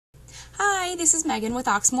Hi, this is Megan with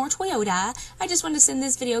Oxmoor Toyota. I just wanted to send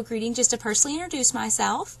this video greeting just to personally introduce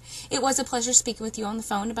myself. It was a pleasure speaking with you on the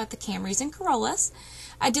phone about the Camrys and Corollas.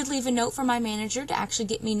 I did leave a note for my manager to actually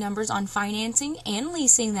get me numbers on financing and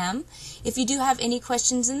leasing them. If you do have any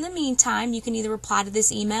questions in the meantime, you can either reply to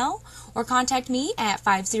this email or contact me at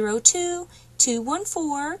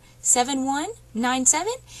 502-214-7197,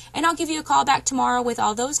 and I'll give you a call back tomorrow with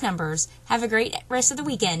all those numbers. Have a great rest of the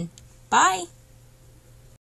weekend. Bye!